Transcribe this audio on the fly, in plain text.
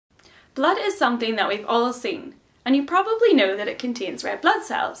Blood is something that we've all seen, and you probably know that it contains red blood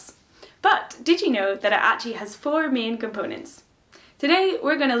cells. But did you know that it actually has 4 main components? Today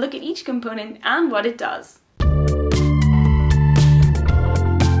we're going to look at each component and what it does.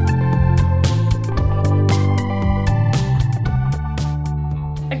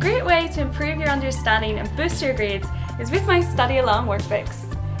 A great way to improve your understanding and boost your grades is with my study along workbooks.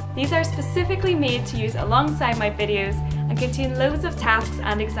 These are specifically made to use alongside my videos and contain loads of tasks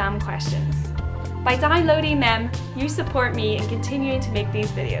and exam questions. By downloading them, you support me in continuing to make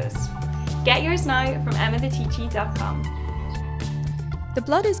these videos. Get yours now from emmatheteachie.com. The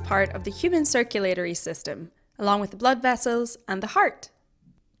blood is part of the human circulatory system, along with the blood vessels and the heart.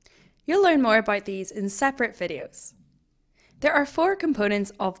 You'll learn more about these in separate videos. There are 4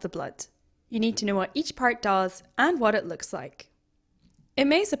 components of the blood. You need to know what each part does and what it looks like. It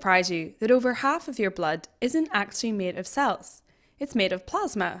may surprise you that over half of your blood isn't actually made of cells. It's made of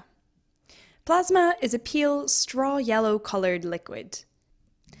plasma. Plasma is a pale, straw yellow coloured liquid.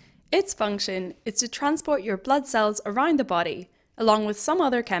 Its function is to transport your blood cells around the body, along with some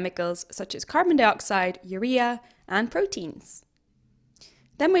other chemicals such as carbon dioxide, urea, and proteins.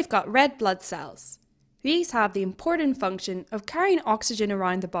 Then we've got red blood cells. These have the important function of carrying oxygen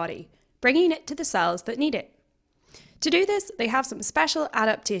around the body, bringing it to the cells that need it. To do this, they have some special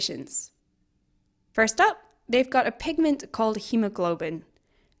adaptations. First up, they've got a pigment called hemoglobin.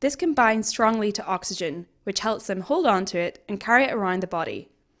 This can bind strongly to oxygen, which helps them hold on to it and carry it around the body.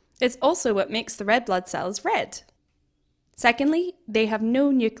 It's also what makes the red blood cells red. Secondly, they have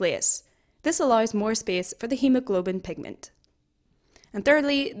no nucleus. This allows more space for the hemoglobin pigment. And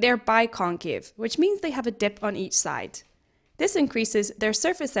thirdly, they're biconcave, which means they have a dip on each side. This increases their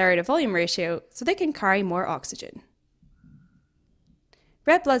surface area to volume ratio so they can carry more oxygen.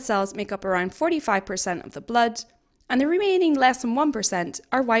 Red blood cells make up around 45% of the blood, and the remaining less than 1%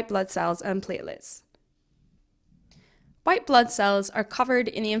 are white blood cells and platelets. White blood cells are covered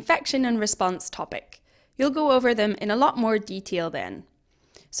in the infection and response topic. You'll go over them in a lot more detail then.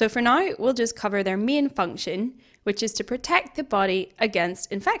 So for now, we'll just cover their main function, which is to protect the body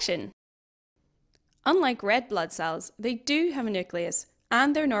against infection. Unlike red blood cells, they do have a nucleus,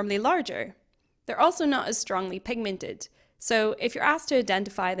 and they're normally larger. They're also not as strongly pigmented, so if you're asked to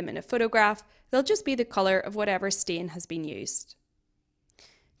identify them in a photograph, they'll just be the colour of whatever stain has been used.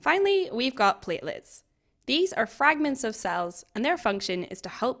 Finally, we've got platelets. These are fragments of cells, and their function is to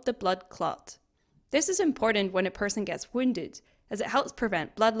help the blood clot. This is important when a person gets wounded, as it helps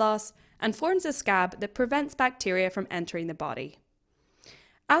prevent blood loss and forms a scab that prevents bacteria from entering the body.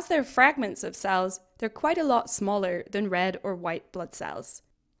 As they're fragments of cells, they're quite a lot smaller than red or white blood cells.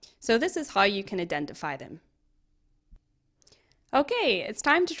 So this is how you can identify them. Okay, it's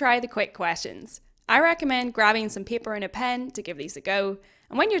time to try the quick questions. I recommend grabbing some paper and a pen to give these a go,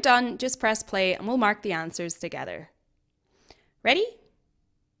 and when you're done, just press play and we'll mark the answers together. Ready?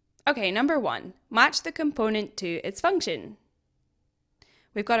 Okay, number 1, match the component to its function.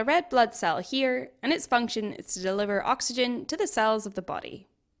 We've got a red blood cell here, and its function is to deliver oxygen to the cells of the body.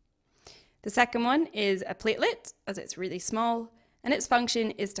 The second one is a platelet, as it's really small, and its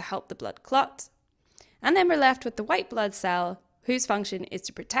function is to help the blood clot. And then we're left with the white blood cell, whose function is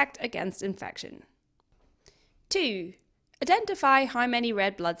to protect against infection. 2. Identify how many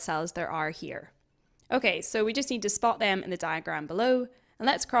red blood cells there are here. Okay, so we just need to spot them in the diagram below, and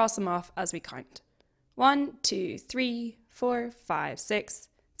let's cross them off as we count. 1, 2, 3, 4, 5, 6,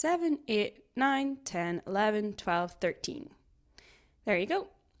 7, 8, 9, 10, 11, 12, 13. There you go.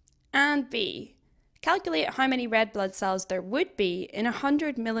 And B. Calculate how many red blood cells there would be in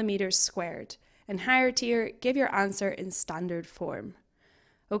 100 millimeters squared. And higher tier, give your answer in standard form.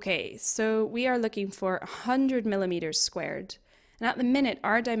 Okay, so we are looking for 100 millimeters squared, and at the minute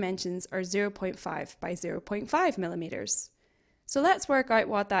our dimensions are 0.5 by 0.5 millimeters. So let's work out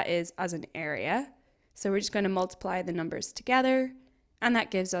what that is as an area. So we're just going to multiply the numbers together, and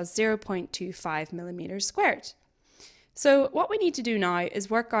that gives us 0.25 millimeters squared. So what we need to do now is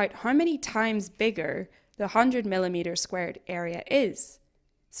work out how many times bigger the 100 millimeters squared area is.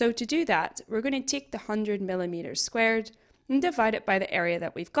 So to do that, we're going to take the 100 millimeters squared and divide it by the area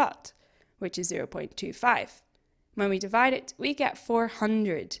that we've got, which is 0.25. When we divide it, we get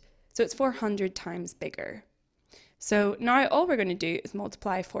 400, so it's 400 times bigger. So now all we're going to do is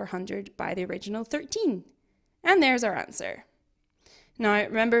multiply 400 by the original 13. And there's our answer. Now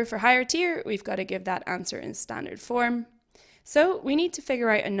remember, for higher tier, we've got to give that answer in standard form. So we need to figure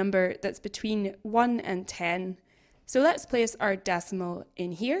out a number that's between 1 and 10. So let's place our decimal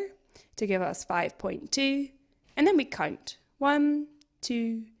in here to give us 5.2, and then we count 1,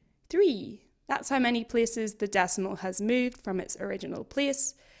 2, 3. That's how many places the decimal has moved from its original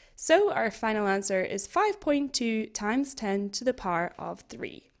place. So our final answer is 5.2 times 10 to the power of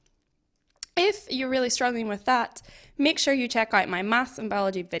 3. If you're really struggling with that, make sure you check out my maths and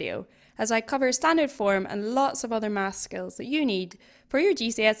biology video, as I cover standard form and lots of other maths skills that you need for your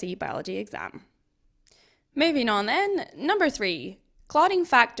GCSE biology exam. Moving on then, number 3. Clotting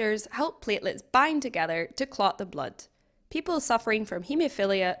factors help platelets bind together to clot the blood. People suffering from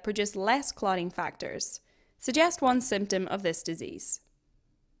haemophilia produce less clotting factors. Suggest one symptom of this disease.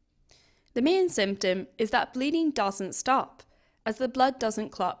 The main symptom is that bleeding doesn't stop, as the blood doesn't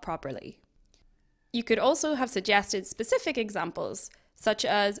clot properly. You could also have suggested specific examples, such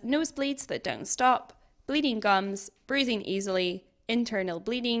as nosebleeds that don't stop, bleeding gums, bruising easily, internal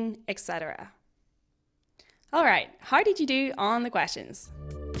bleeding, etc. Alright, how did you do on the questions?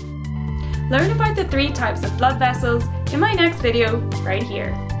 Learn about the 3 types of blood vessels in my next video right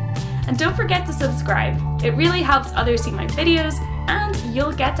here. And don't forget to subscribe, it really helps others see my videos and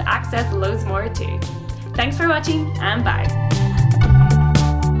you'll get to access loads more too. Thanks for watching and bye!